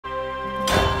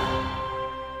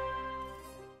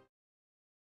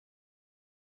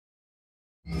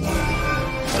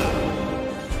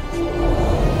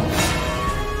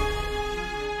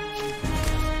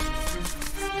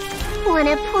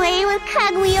Wanna play with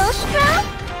Cagliostro?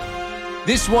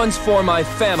 This one's for my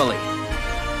family.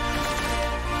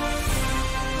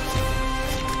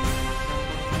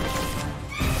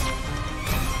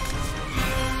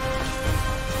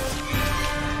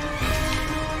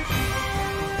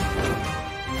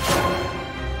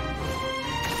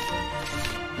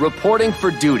 Reporting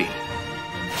for duty.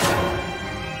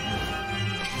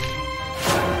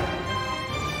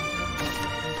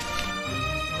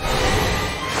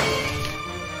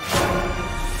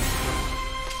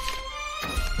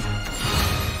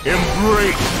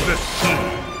 Embrace the sea.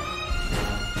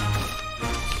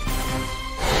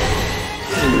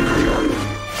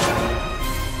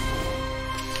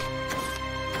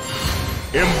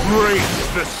 Embrace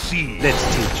the sea. Let's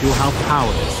teach you how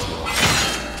powerless you are.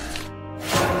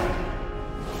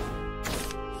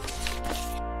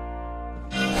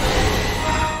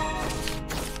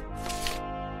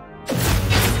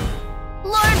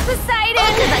 Lord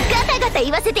Poseidon!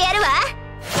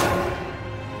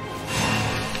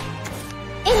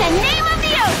 In the name of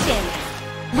the ocean!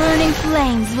 Burning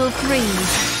flames will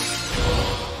freeze.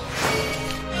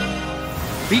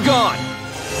 Be gone!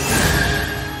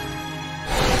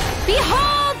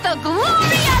 Behold the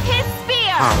glory of his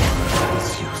spear! Power is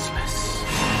useless.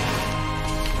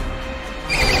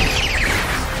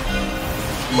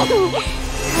 Oh,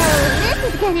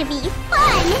 this is gonna be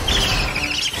fun!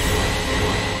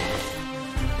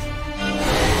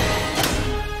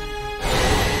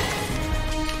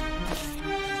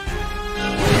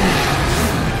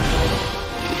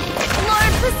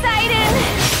 Poseidon!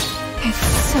 It's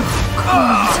so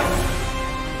cold.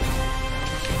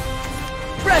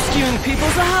 Rescuing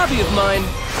people's a hobby of mine.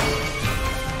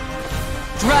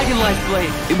 Dragon Life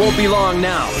Blade. It won't be long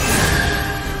now.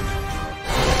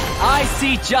 I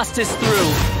see justice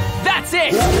through. That's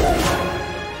it!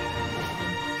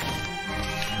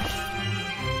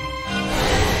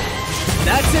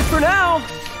 That's it for now.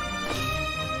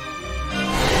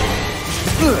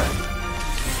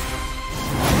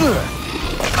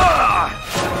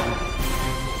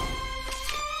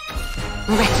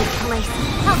 Wretched place.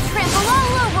 I'll trample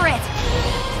all over it.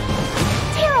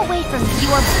 Tear away from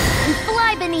your and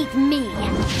fly beneath me.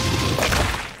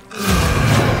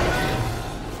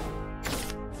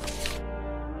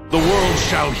 The world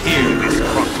shall hear this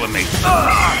proclamation.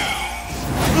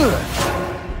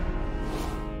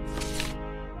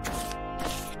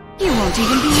 You won't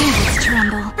even be able to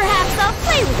tremble. Perhaps I'll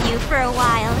play with you for a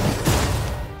while.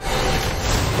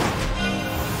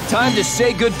 Time to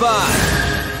say goodbye.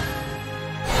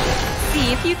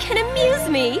 See if you can amuse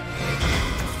me.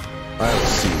 I'll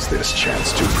seize this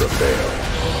chance to prevail.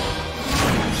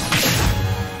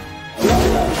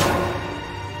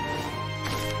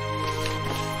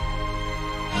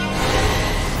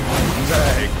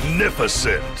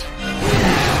 Magnificent!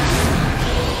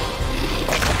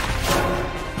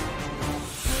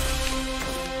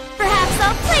 Perhaps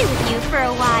I'll play with you for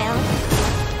a while.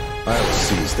 I'll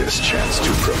seize this chance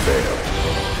to prevail.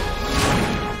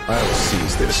 I'll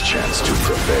seize this chance to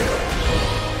prevail.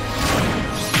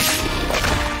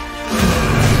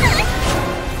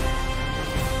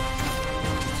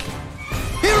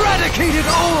 Eradicated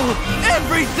all!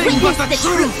 Everything but the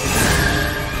truth!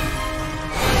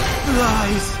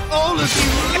 Lies! All of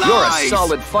you lies! You're a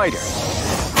solid fighter.